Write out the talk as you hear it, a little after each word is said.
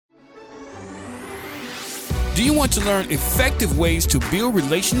Do you want to learn effective ways to build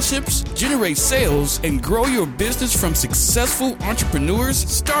relationships, generate sales, and grow your business from successful entrepreneurs,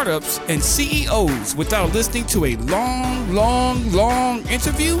 startups, and CEOs without listening to a long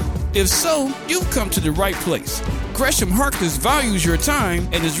interview? If so, you've come to the right place. Gresham Harkless values your time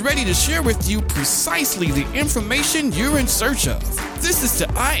and is ready to share with you precisely the information you're in search of. This is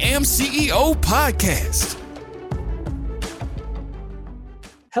the I Am CEO podcast.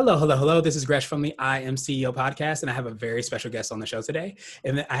 Hello. This is Gresh from the I Am CEO podcast, and I have a very special guest on the show today.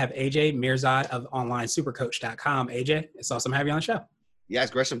 And I have AJ Mirzad of OnlineSuperCoach.com. AJ, it's awesome to have you on the show. Yes,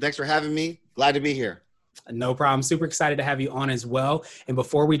 Gresham, thanks for having me. Glad to be here. No problem. Super excited to have you on as well. And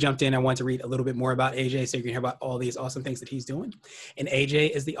before we jumped in, I want to read a little bit more about AJ so you can hear about all these awesome things that he's doing. And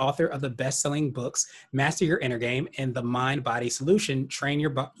AJ is the author of the best-selling books, Master Your Inner Game and The Mind-Body Solution, Train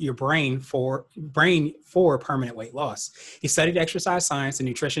Your Brain for Permanent Weight Loss. He studied exercise science and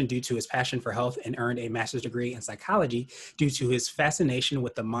nutrition due to his passion for health and earned a master's degree in psychology due to his fascination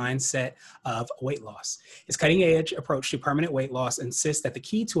with the mindset of weight loss. His cutting-edge approach to permanent weight loss insists that the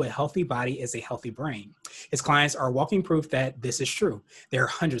key to a healthy body is a healthy brain. His clients are walking proof that this is true. There are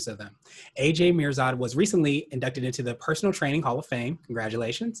hundreds of them. AJ Mirzad was recently inducted into the Personal Training Hall of Fame.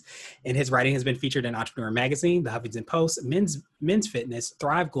 Congratulations. And his writing has been featured in Entrepreneur Magazine, The Huffington Post, Men's Fitness,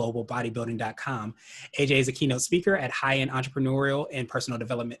 Thrive Global, Bodybuilding.com. AJ is a keynote speaker at high-end entrepreneurial and personal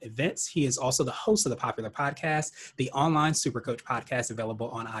development events. He is also the host of the popular podcast, the Online Supercoach podcast, available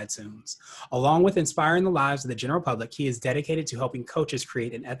on iTunes. Along with inspiring the lives of the general public, he is dedicated to helping coaches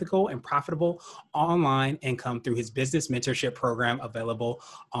create an ethical and profitable online income through his business mentorship program available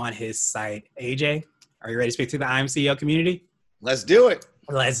on his site. AJ, are you ready to speak to the I Am CEO community? Let's do it.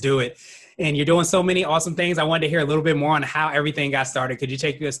 Let's do it. And you're doing so many awesome things. I wanted to hear a little bit more on how everything got started. Could you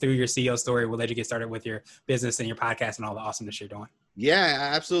take us through your CEO story? We'll let you get started with your business and your podcast and all the awesomeness you're doing. Yeah,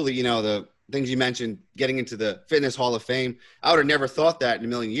 absolutely. You know, the things you mentioned, getting into the Fitness Hall of Fame, I would have never thought that in a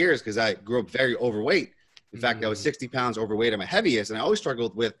million years because I grew up very overweight. In fact, I was 60 pounds overweight at my heaviest, and I always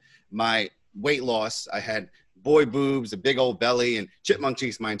struggled with my weight loss. I had boy boobs, a big old belly, and chipmunk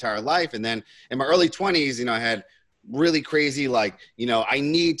cheeks my entire life. And then in my early 20s, you know, I had really crazy, like, you know, I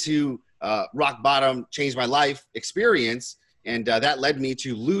need to rock bottom, change my life experience. And that led me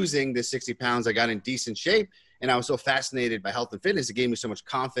to losing the 60 pounds. I got in decent shape. And I was so fascinated by health and fitness. It gave me so much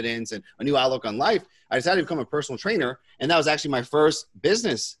confidence and a new outlook on life. I decided to become a personal trainer. And that was actually my first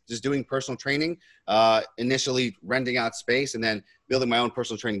business, just doing personal training, initially renting out space and then building my own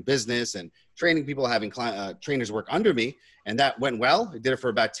personal training business and training people, having trainers work under me. And that went well. I did it for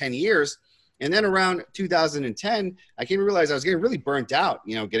about 10 years. And then around 2010, I came to realize I was getting really burnt out,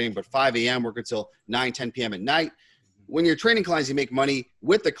 you know, getting up at 5 a.m., working until 9, 10 p.m. at night. When you're training clients, you make money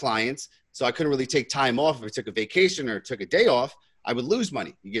with the clients. So I couldn't really take time off. If I took a vacation or took a day off, I would lose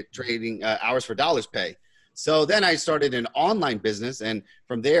money. You get trading hours for dollars pay. So then I started an online business. And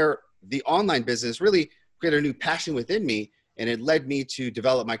from there, the online business really created a new passion within me. And it led me to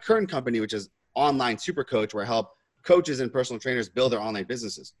develop my current company, which is Online Supercoach, where I help coaches and personal trainers build their online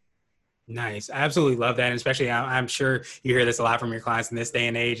businesses. Nice. I absolutely love that. And especially, I'm sure you hear this a lot from your clients in this day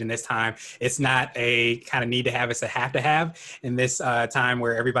and age and this time. It's not a kind of need to have, it's a have to have in this time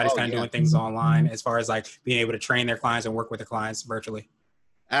where everybody's kind of doing things online as far as like being able to train their clients and work with their clients virtually.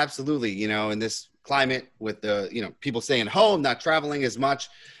 Absolutely. You know, in this climate with the, you know, people staying home, not traveling as much,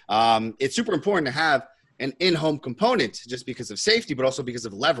 it's super important to have an in-home component just because of safety, but also because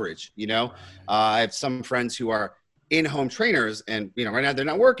of leverage. You know, I have some friends who are in-home trainers and, you know, right now they're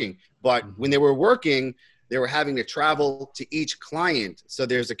not working, but when they were working, they were having to travel to each client. So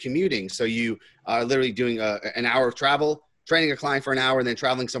there's a commuting. So you are literally doing an hour of travel, training a client for an hour and then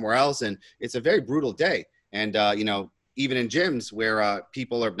traveling somewhere else. And it's a very brutal day. And, you know, even in gyms where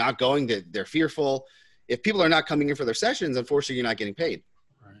people are not going, they're fearful. If people are not coming in for their sessions, unfortunately, you're not getting paid.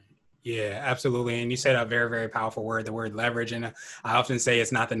 Yeah, absolutely. And you said a very, very powerful word, the word leverage. And I often say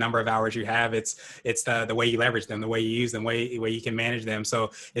it's not the number of hours you have, it's the way you leverage them, the way you use them, the way you can manage them. So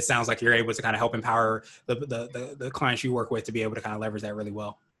it sounds like you're able to kind of help empower the clients you work with to be able to kind of leverage that really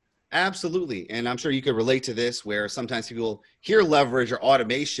well. Absolutely. And I'm sure you could relate to this where sometimes people hear leverage or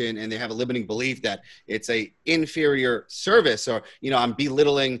automation and they have a limiting belief that it's a inferior service or, you know, I'm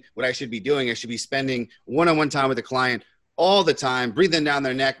belittling what I should be doing. I should be spending one-on-one time with the client all the time, breathing down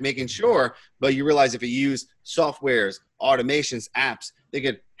their neck, making sure, but you realize if you use softwares, automations, apps, they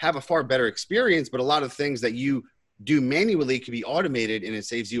could have a far better experience, but a lot of things that you do manually can be automated and it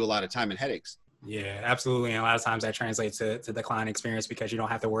saves you a lot of time and headaches. Yeah, absolutely. And a lot of times that translates to the client experience because you don't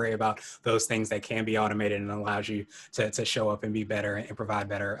have to worry about those things that can be automated and allows you to show up and be better and provide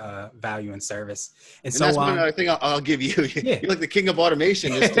better value and service. And And that's so, one other thing I'll give you. yeah. You're like the king of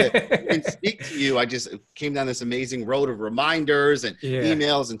automation. Just to even speak to you, I just came down this amazing road of reminders and Yeah.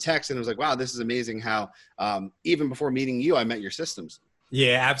 emails and texts, and it was like, wow, this is amazing how even before meeting you, I met your systems.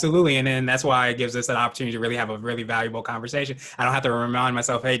 Yeah, absolutely. And then that's why it gives us an opportunity to really have a really valuable conversation. I don't have to remind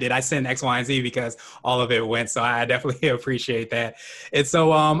myself, hey, did I send X, Y, and Z, because all of it went. So I definitely appreciate that. And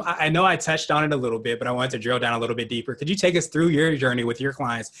so I know I touched on it a little bit, but I wanted to drill down a little bit deeper. Could you take us through your journey with your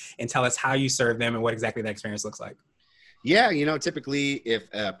clients and tell us how you serve them and what exactly that experience looks like? Yeah, typically if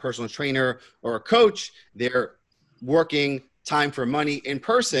a personal trainer or a coach, they're working time for money in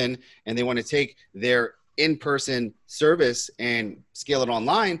person and they want to take their in-person service and scale it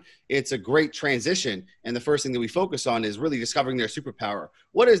online, it's a great transition. And the first thing that we focus on is really discovering their superpower.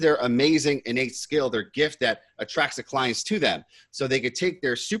 What is their amazing innate skill, their gift that attracts the clients to them, so they could take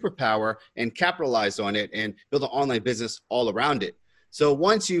their superpower and capitalize on it and build an online business all around it. So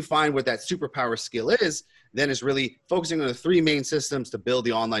once you find what that superpower skill is, then it's really focusing on the three main systems to build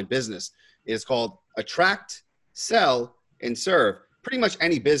the online business. It's called attract, sell, and serve. Pretty much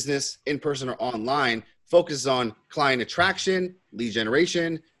any business, in person or online, focuses on client attraction, lead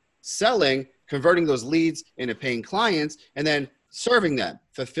generation, selling, converting those leads into paying clients, and then serving them,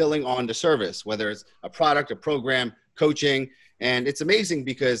 fulfilling on the service, whether it's a product, a program, coaching. And it's amazing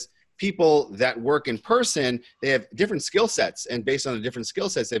because people that work in person, they have different skill sets. And based on the different skill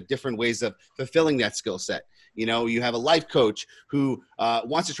sets, they have different ways of fulfilling that skill set. You have a life coach who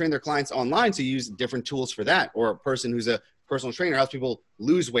wants to train their clients online, so use different tools for that. Or a person who's a personal trainer helps people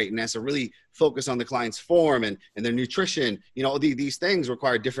lose weight and has to really focus on the client's form and their nutrition. These things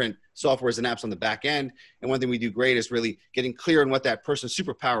require different softwares and apps on the back end. And one thing we do great is really getting clear on what that person's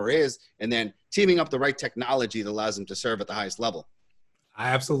superpower is and then teaming up the right technology that allows them to serve at the highest level. I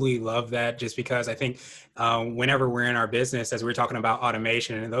absolutely love that, just because I think whenever we're in our business, as we're talking about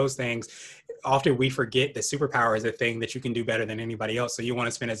automation and those things, often we forget the superpower is the thing that you can do better than anybody else. So you want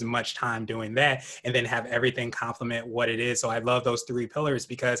to spend as much time doing that and then have everything complement what it is. So I love those three pillars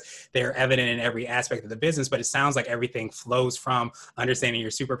because they're evident in every aspect of the business, but it sounds like everything flows from understanding your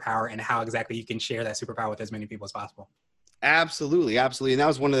superpower and how exactly you can share that superpower with as many people as possible. Absolutely. Absolutely. And that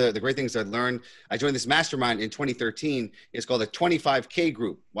was one of the great things I learned. I joined this mastermind in 2013. It's called the 25K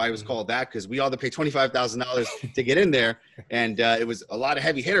group. Why it was called that? Because we all had to pay $25,000 to get in there. And it was a lot of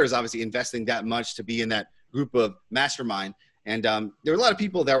heavy hitters, obviously, investing that much to be in that group of mastermind. And there were a lot of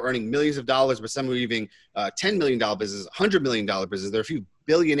people that were earning millions of dollars, but some were even $10 million businesses, $100 million businesses. There are a few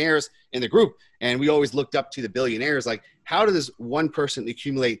billionaires in the group. And we always looked up to the billionaires, like, how does one person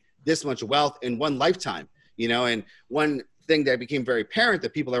accumulate this much wealth in one lifetime? And one thing that became very apparent,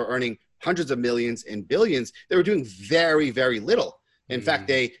 that people that were earning hundreds of millions and billions, they were doing very, very little. In fact,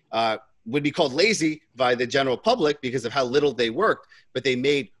 they would be called lazy by the general public because of how little they worked, but they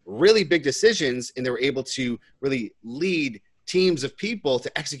made really big decisions and they were able to really lead teams of people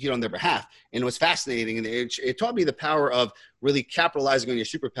to execute on their behalf. And it was fascinating. And it taught me the power of really capitalizing on your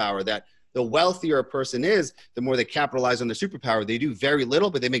superpower, that the wealthier a person is, the more they capitalize on their superpower. They do very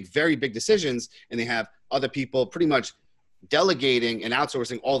little, but they make very big decisions, and they have other people pretty much delegating and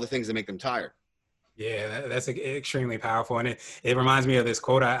outsourcing all the things that make them tired. Yeah, that's extremely powerful. And it reminds me of this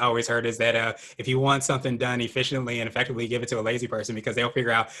quote I always heard, is that if you want something done efficiently and effectively, give it to a lazy person, because they'll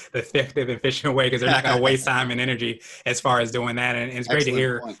figure out the effective, efficient way, because they're not going to waste time and energy as far as doing that. And it's great to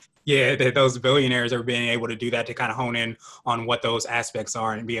hear, that those billionaires are being able to do that, to kind of hone in on what those aspects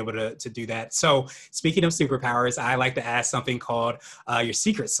are and be able to do that. So speaking of superpowers, I like to ask something called your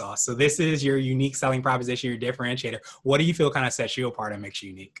secret sauce. So this is your unique selling proposition, your differentiator. What do you feel kind of sets you apart and makes you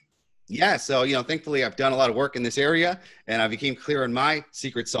unique? Yeah. So, thankfully I've done a lot of work in this area and I became clear on my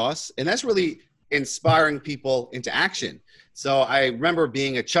secret sauce, and that's really inspiring people into action. So I remember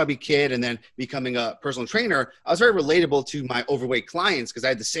being a chubby kid and then becoming a personal trainer. I was very relatable to my overweight clients because I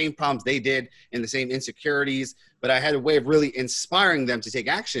had the same problems they did and the same insecurities, but I had a way of really inspiring them to take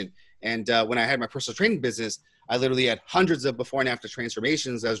action. And when I had my personal training business, I literally had hundreds of before and after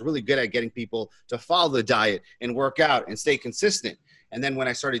transformations. I was really good at getting people to follow the diet and work out and stay consistent. And then when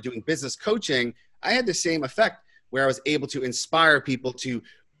I started doing business coaching, I had the same effect where I was able to inspire people to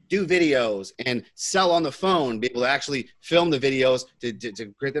do videos and sell on the phone, be able to actually film the videos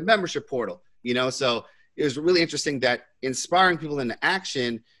to create the membership portal, So it was really interesting that inspiring people into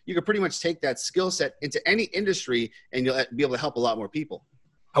action, you could pretty much take that skill set into any industry and you'll be able to help a lot more people.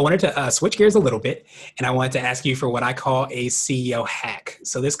 I wanted to switch gears a little bit, and I wanted to ask you for what I call a CEO hack.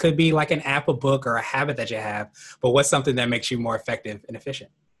 So this could be like an app, a book, or a habit that you have, but what's something that makes you more effective and efficient?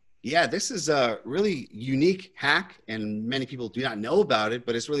 Yeah, this is a really unique hack, and many people do not know about it,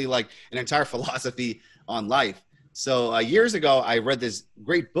 but it's really like an entire philosophy on life. So years ago, I read this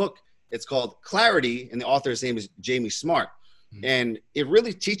great book. It's called Clarity, and the author's name is Jamie Smart. And it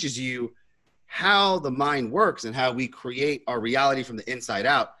really teaches you how the mind works and how we create our reality from the inside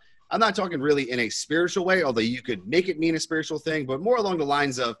out. I'm not talking really in a spiritual way, although you could make it mean a spiritual thing, but more along the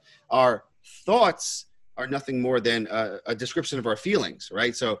lines of our thoughts are nothing more than a description of our feelings,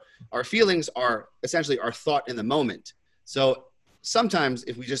 right? So our feelings are essentially our thought in the moment. So sometimes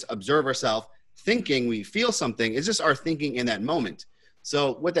if we just observe ourselves thinking we feel something, it's just our thinking in that moment.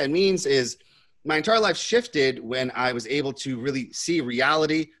 So what that means is my entire life shifted when I was able to really see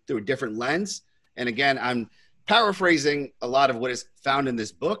reality through a different lens. And again, I'm paraphrasing a lot of what is found in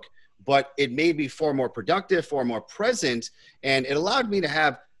this book, but it made me far more productive, far more present, and it allowed me to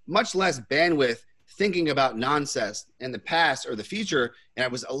have much less bandwidth thinking about nonsense in the past or the future. And I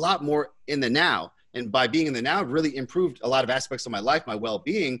was a lot more in the now. And by being in the now, it really improved a lot of aspects of my life, my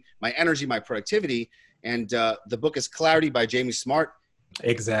well-being, my energy, my productivity. And the book is Clarity by Jamie Smart.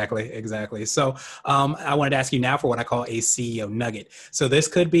 Exactly. So I wanted to ask you now for what I call a CEO nugget. So this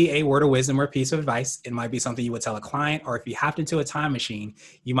could be a word of wisdom or a piece of advice. It might be something you would tell a client, or if you hopped into a time machine,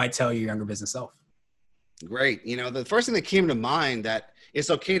 you might tell your younger business self. Great. You know, the first thing that came to mind that it's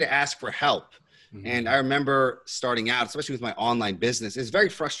okay to ask for help. And I remember starting out, especially with my online business, it's very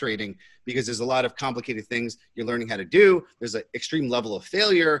frustrating because there's a lot of complicated things you're learning how to do. There's an extreme level of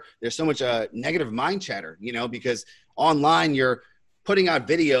failure. There's so much negative mind chatter, you know, because online you're putting out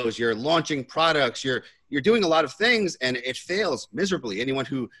videos, you're launching products, you're doing a lot of things, and it fails miserably. Anyone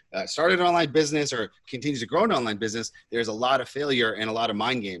who started an online business or continues to grow an online business, there's a lot of failure and a lot of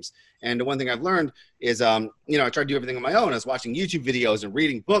mind games. And the one thing I've learned is, I tried to do everything on my own. I was watching YouTube videos and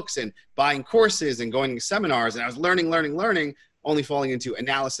reading books and buying courses and going to seminars, and I was learning, only falling into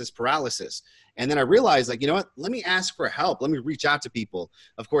analysis paralysis. And then I realized, like, you know what, let me ask for help. Let me reach out to people.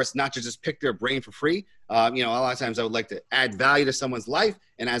 Of course, not to just pick their brain for free. A lot of times I would like to add value to someone's life.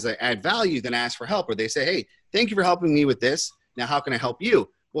 And as I add value, then I ask for help, or they say, hey, thank you for helping me with this. Now, how can I help you?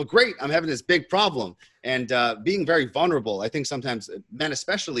 Well, great. I'm having this big problem. And being very vulnerable. I think sometimes men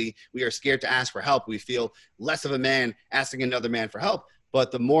especially, we are scared to ask for help. We feel less of a man asking another man for help.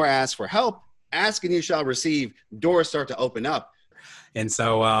 But the more I ask for help, ask and you shall receive, doors start to open up. And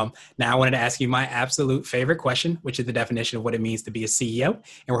so now I wanted to ask you my absolute favorite question, which is the definition of what it means to be a CEO. And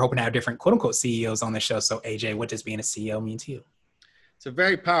we're hoping to have different quote unquote CEOs on the show. So AJ, what does being a CEO mean to you? It's a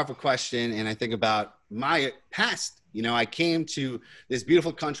very powerful question. And I think about my past. You know, I came to this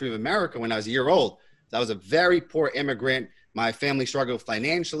beautiful country of America when I was a year old. I was a very poor immigrant. My family struggled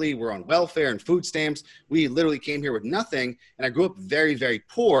financially. We're on welfare and food stamps. We literally came here with nothing. And I grew up very, very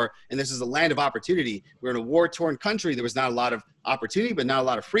poor. And this is a land of opportunity. We're in a war-torn country. There was not a lot of opportunity, but not a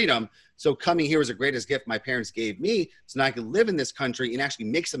lot of freedom. So coming here was the greatest gift my parents gave me. So now I could live in this country and actually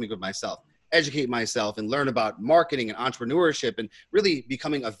make something of myself, educate myself, and learn about marketing and entrepreneurship and really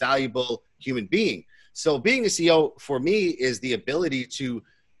becoming a valuable human being. So being a CEO for me is the ability to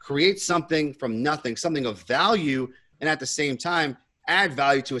create something from nothing, something of value, and at the same time, add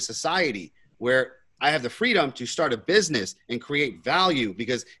value to a society where I have the freedom to start a business and create value.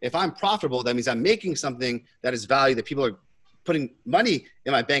 Because if I'm profitable, that means I'm making something that is value, that people are putting money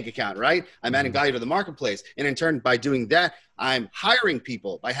in my bank account, right? I'm adding value to the marketplace. And in turn, by doing that, I'm hiring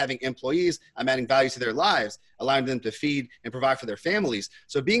people. By having employees, I'm adding value to their lives, allowing them to feed and provide for their families.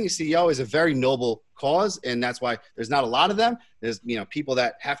 So being a CEO is a very noble cause. And that's why there's not a lot of them. There's, people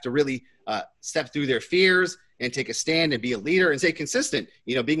that have to really step through their fears and take a stand and be a leader and stay consistent.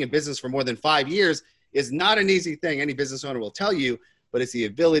 Being in business for more than 5 years is not an easy thing. Any business owner will tell you, but it's the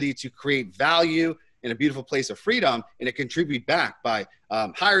ability to create value in a beautiful place of freedom and to contribute back by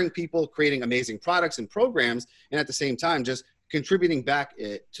hiring people, creating amazing products and programs, and at the same time, just contributing back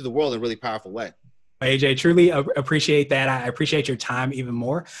to the world in a really powerful way. AJ, truly appreciate that. I appreciate your time even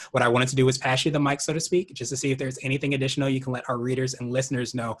more. What I wanted to do was pass you the mic, so to speak, just to see if there's anything additional you can let our readers and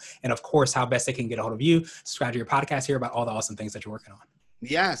listeners know. And of course, how best they can get a hold of you, subscribe to your podcast, hear about all the awesome things that you're working on.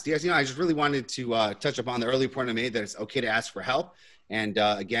 Yes. I just really wanted to touch upon the earlier point I made that it's okay to ask for help. And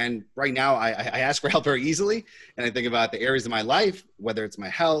again, right now, I ask for help very easily. And I think about the areas of my life, whether it's my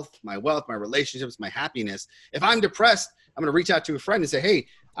health, my wealth, my relationships, my happiness. If I'm depressed, I'm going to reach out to a friend and say, hey,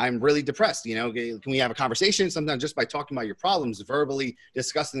 I'm really depressed. Can we have a conversation? Sometimes just by talking about your problems, verbally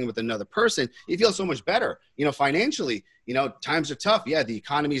discussing them with another person, you feel so much better. Financially, times are tough. Yeah, the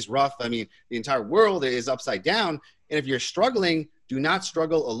economy is rough. I mean, the entire world is upside down. And if you're struggling, do not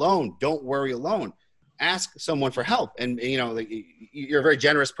struggle alone. Don't worry alone. ask someone for help. And, you know, like, you're a very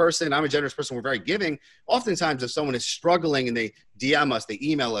generous person. I'm a generous person. We're very giving. Oftentimes, if someone is struggling and they DM us, they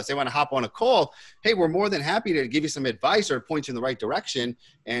email us, they want to hop on a call, hey, we're more than happy to give you some advice or point you in the right direction.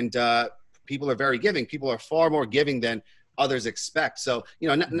 And people are very giving. People are far more giving than others expect. So, you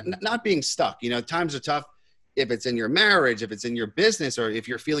know, not being stuck. You know, times are tough. If it's in your marriage, if it's in your business, or if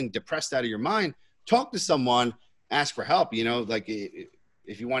you're feeling depressed out of your mind, talk to someone, ask for help. You know, like,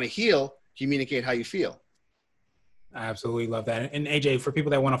 if you want to heal, communicate how you feel. I absolutely love that. And AJ, for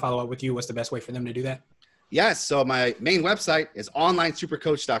people that want to follow up with you, what's the best way for them to do that? Yes. So my main website is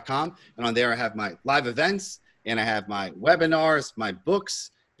onlinesupercoach.com. And on there, I have my live events, and I have my webinars, my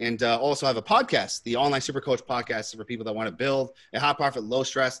books, and also have a podcast, the Online Super Coach podcast, for people that want to build a high profit, low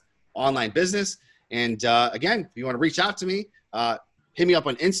stress online business. And again, if you want to reach out to me, hit me up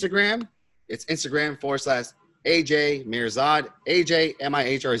on Instagram. It's Instagram/AJ Mirzad, AJ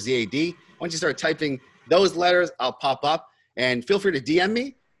Mirzad. Once you start typing those letters, I'll pop up, and feel free to DM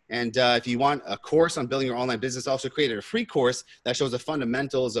me. And if you want a course on building your online business, I also created a free course that shows the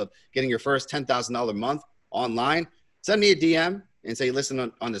fundamentals of getting your first $10,000 month online. Send me a DM and say,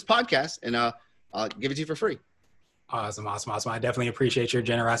 listen on this podcast, and I'll give it to you for free. Awesome. I definitely appreciate your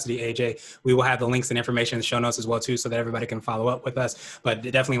generosity, AJ. We will have the links and information in the show notes as well, too, so that everybody can follow up with us. But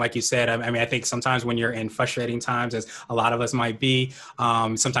definitely, like you said, I mean, I think sometimes when you're in frustrating times, as a lot of us might be,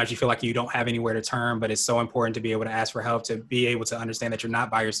 sometimes you feel like you don't have anywhere to turn, but it's so important to be able to ask for help, to be able to understand that you're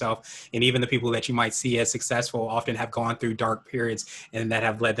not by yourself. And even the people that you might see as successful often have gone through dark periods, and that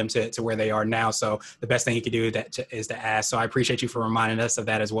have led them to where they are now. So the best thing you can do is to ask. So I appreciate you for reminding us of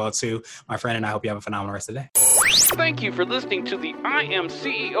that as well, too, my friend, and I hope you have a phenomenal rest of the day. Thank you for listening to the I Am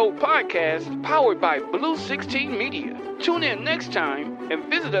CEO podcast, powered by Blue 16 Media. Tune in next time and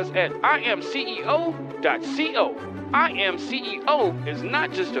visit us at imceo.co. I Am CEO is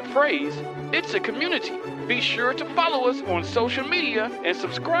not just a phrase, it's a community. Be sure to follow us on social media and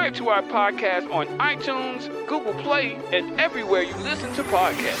subscribe to our podcast on iTunes, Google Play, and everywhere you listen to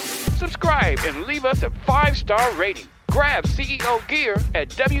podcasts. Subscribe and leave us a 5-star rating. Grab CEO Gear at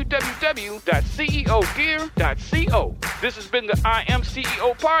www.ceogear.co. This has been the I Am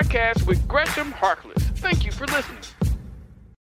CEO podcast with Gresham Harkless. Thank you for listening.